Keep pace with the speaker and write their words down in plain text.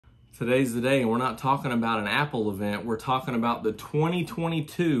Today's the day, and we're not talking about an Apple event. We're talking about the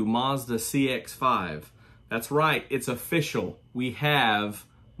 2022 Mazda CX-5. That's right, it's official. We have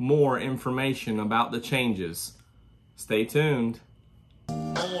more information about the changes. Stay tuned.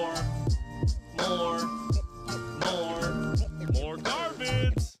 More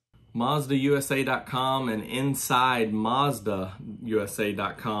garbage. MAZDAUSA.com and inside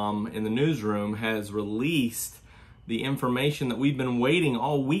MAZDAUSA.com in the newsroom has released the information that we've been waiting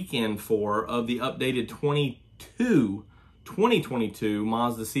all weekend for of the updated 2022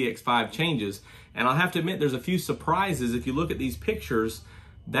 Mazda CX-5 changes. And I'll have to admit there's a few surprises. If you look at these pictures,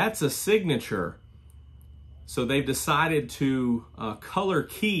 that's a signature. So they've decided to color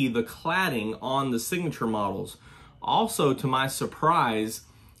key the cladding on the signature models. Also, to my surprise,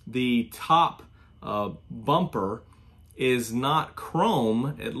 the top bumper is not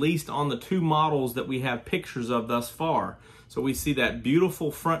chrome, at least on the two models that we have pictures of thus far. So we see that beautiful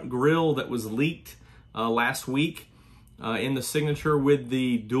front grille that was leaked last week in the signature with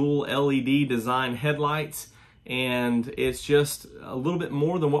the dual LED design headlights, and it's just a little bit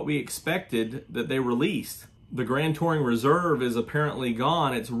more than what we expected that they released. The Grand Touring Reserve is apparently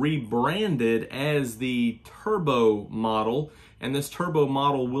gone. It's rebranded as the Turbo model, and this Turbo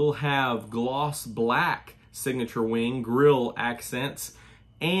model will have gloss black signature wing, grille accents,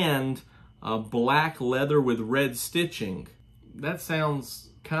 and black leather with red stitching. That sounds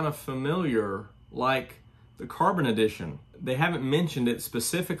kind of familiar, like the Carbon Edition. They haven't mentioned it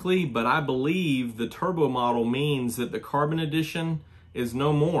specifically, but I believe the Turbo model means that the Carbon Edition is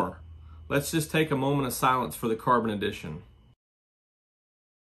no more. Let's just take a moment of silence for the Carbon Edition.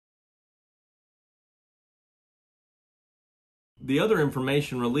 The other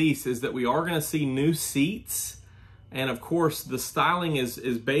information released is that we are going to see new seats, and of course the styling is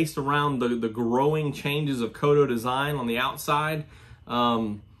based around the growing changes of Kodo design on the outside.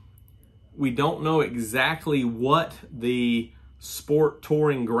 We don't know exactly what the Sport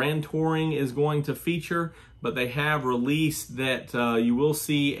Touring Grand Touring is going to feature, but they have released that you will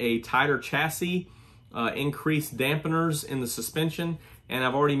see a tighter chassis, increased dampeners in the suspension, and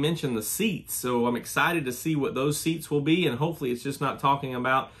I've already mentioned the seats, so I'm excited to see what those seats will be, and hopefully it's just not talking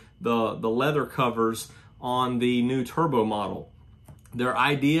about the leather covers on the new Turbo model. Their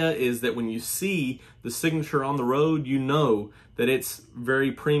idea is that when you see the signature on the road, you know that it's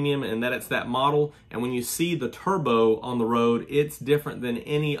very premium and that it's that model, and when you see the Turbo on the road, it's different than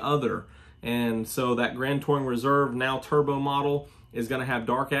any other. And so that Grand Touring Reserve, now Turbo model, is going to have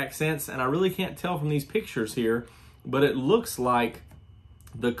dark accents, and I really can't tell from these pictures here, but it looks like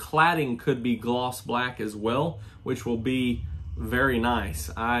the cladding could be gloss black as well, which will be very nice.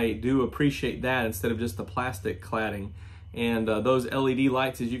 I do appreciate that instead of just the plastic cladding. And those LED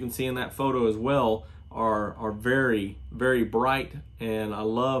lights, as you can see in that photo as well, are very, very bright, and I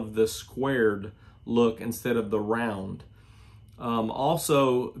love the squared look instead of the round.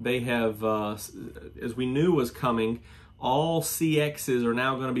 Also, they have, as we knew was coming, all CXs are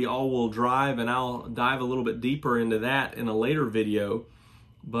now going to be all-wheel drive, and I'll dive a little bit deeper into that in a later video.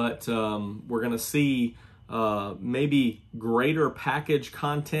 But we're going to see maybe greater package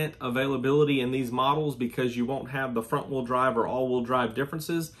content availability in these models because you won't have the front-wheel drive or all-wheel drive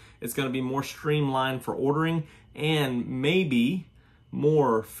differences. It's going to be more streamlined for ordering, and maybe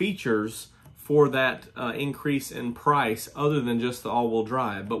more features for that increase in price other than just the all-wheel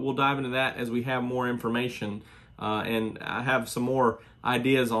drive. But we'll dive into that as we have more information, and I have some more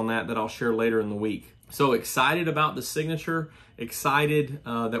ideas on that I'll share later in the week. So excited about the signature, excited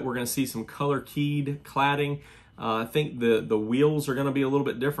that we're going to see some color-keyed cladding. I think the wheels are going to be a little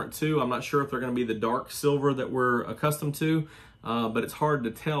bit different too. I'm not sure if they're going to be the dark silver that we're accustomed to, but it's hard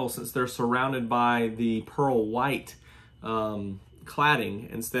to tell since they're surrounded by the pearl white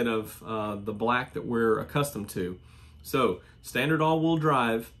cladding instead of the black that we're accustomed to. So standard all-wheel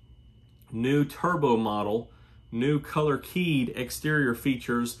drive, new Turbo model, new color-keyed exterior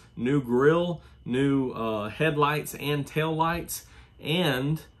features, new grille, new headlights and tail lights,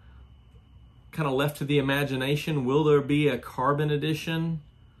 and kind of left to the imagination, will there be a Carbon Edition?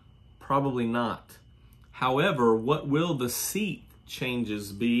 Probably not. However, what will the seat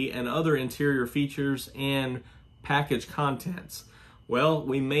changes be and other interior features and package contents? Well,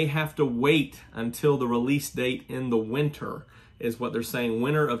 we may have to wait until the release date in the winter, is what they're saying,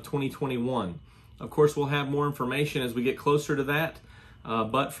 winter of 2021. Of course, we'll have more information as we get closer to that.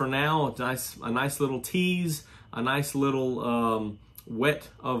 But for now, it's a nice little tease, a nice little whet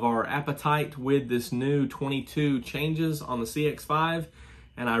of our appetite with this new 22 changes on the CX-5,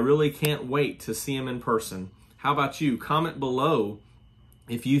 and I really can't wait to see them in person. How about you? Comment below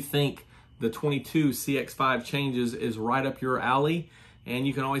if you think the 22 CX-5 changes is right up your alley, And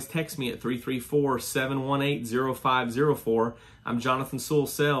you can always text me at 334-718-0504. I'm Jonathan Sewell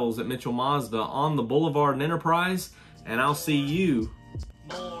Sales at Mitchell Mazda on the Boulevard in Enterprise, and I'll see you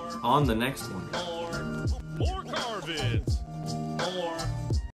on the next one. More car vids. More